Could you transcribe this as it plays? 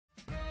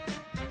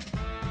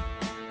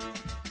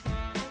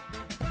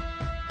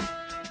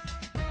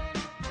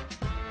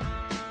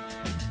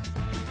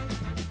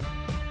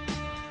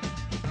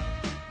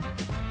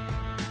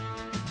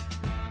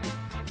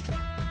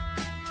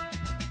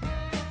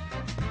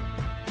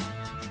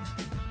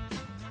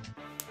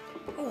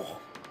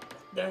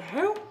the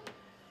hell?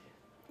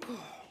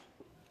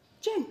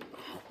 Jen,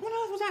 what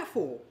on earth was that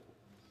for?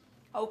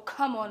 Oh,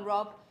 come on,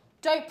 Rob.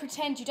 Don't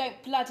pretend you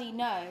don't bloody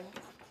know.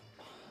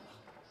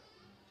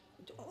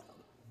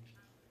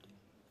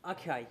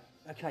 Okay,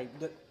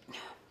 look,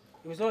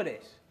 it was like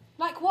this.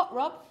 Like what,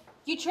 Rob?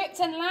 You tripped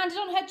and landed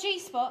on her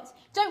G-spot?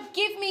 Don't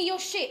give me your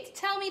shit.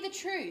 Tell me the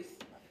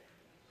truth.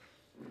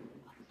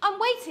 I'm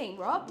waiting,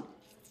 Rob.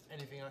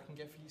 Anything I can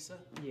get for you, sir?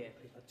 Yeah,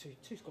 please,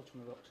 two scotch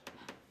on the rocks.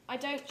 I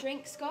don't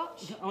drink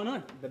scotch. Oh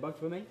no, they're both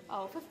for me.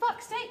 Oh, for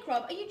fuck's sake,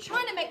 Rob. Are you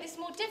trying to make this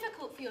more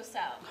difficult for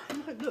yourself?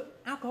 No, look,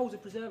 alcohol's a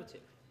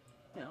preservative.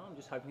 You know, I'm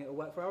just hoping it'll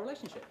work for our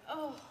relationship.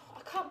 Oh,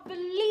 I can't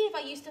believe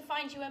I used to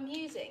find you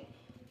amusing.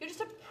 You're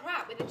just a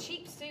prat with a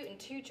cheap suit and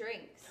 2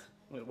 drinks.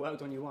 Well, it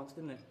worked on you once,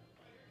 didn't it?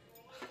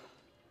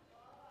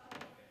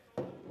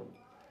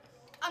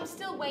 I'm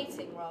still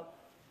waiting, Rob.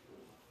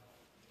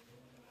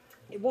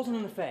 It wasn't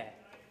an affair.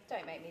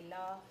 Don't make me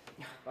laugh.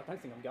 I don't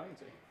think I'm going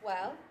to.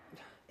 Well?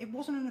 It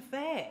wasn't an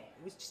affair.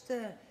 It was just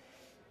a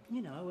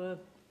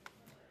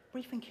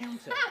brief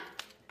encounter.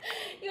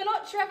 You're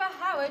not Trevor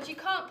Howard. You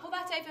can't pull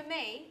that over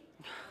me.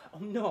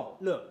 I'm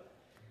not. Look,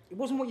 it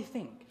wasn't what you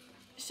think.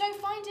 So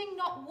finding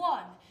not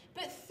 1,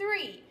 but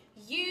 3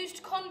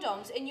 used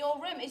condoms in your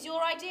room is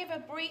your idea of a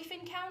brief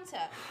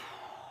encounter.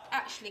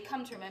 Actually,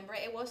 come to remember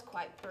it, it was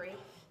quite brief.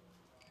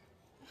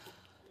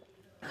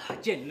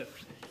 Jen, look.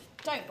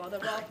 Don't bother,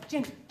 Rob.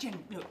 Jen,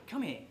 look,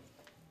 come here.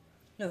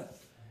 Look,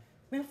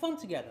 we have fun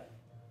together.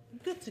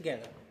 We're good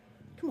together.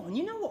 Come on,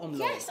 you know what I'm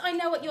like. Yes, I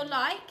know what you're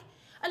like.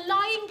 A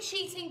lying,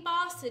 cheating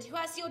bastard who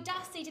has the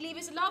audacity to leave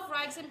his love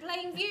rags in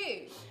plain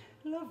view.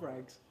 Love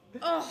rags?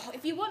 Oh,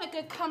 if you want a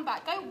good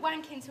comeback, go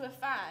wank into a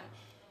fan.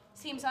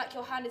 Seems like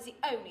your hand is the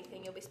only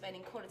thing you'll be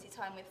spending quality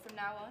time with from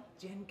now on.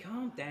 Jen,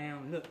 calm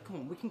down. Look, come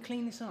on, we can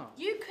clean this up.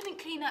 You couldn't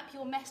clean up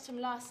your mess from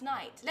last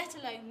night, let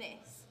alone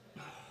this.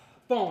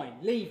 Fine,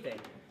 leave then.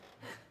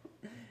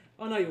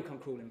 I know you'll come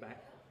crawling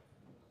back.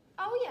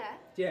 Oh, yeah?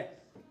 Yeah,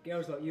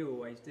 girls like you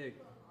always do.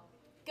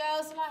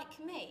 Girls like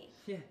me?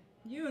 Yeah,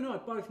 you and I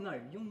both know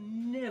you'll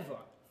never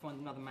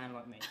find another man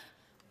like me.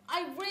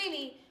 I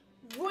really,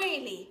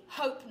 really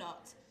hope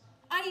not.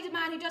 I need a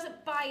man who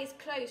doesn't buy his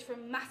clothes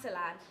from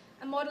Matalan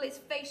and model his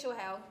facial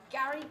hair on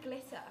Gary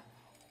Glitter.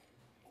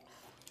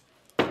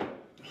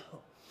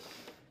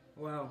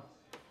 Well,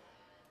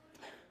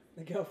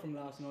 the girl from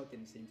last night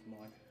didn't seem to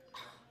mind.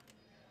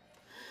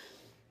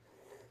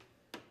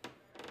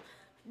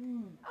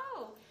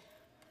 Oh,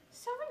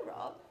 sorry,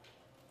 Rob.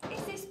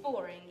 Is this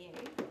boring you?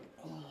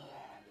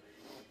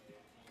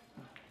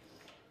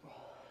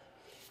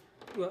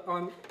 Look,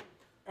 I'm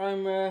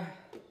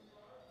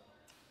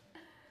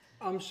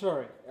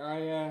sorry.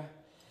 I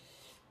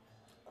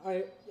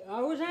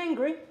was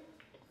angry,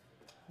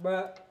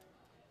 but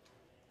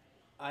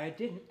I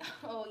didn't.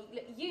 Oh,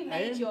 look, you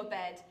made your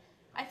bed.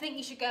 I think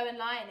you should go and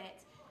lie in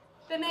it.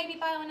 But maybe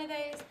buy one of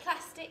those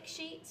plastic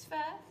sheets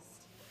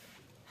first.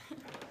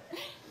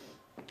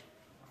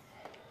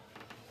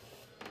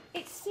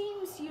 It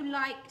seems you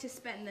like to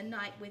spend the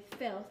night with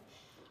filth,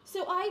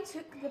 so I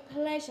took the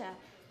pleasure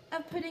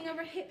of putting a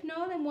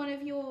Rohypnol in one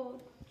of your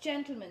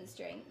gentlemen's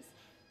drinks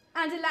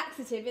and a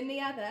laxative in the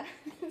other.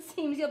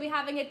 Seems you'll be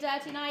having a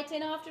dirty night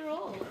in after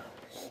all.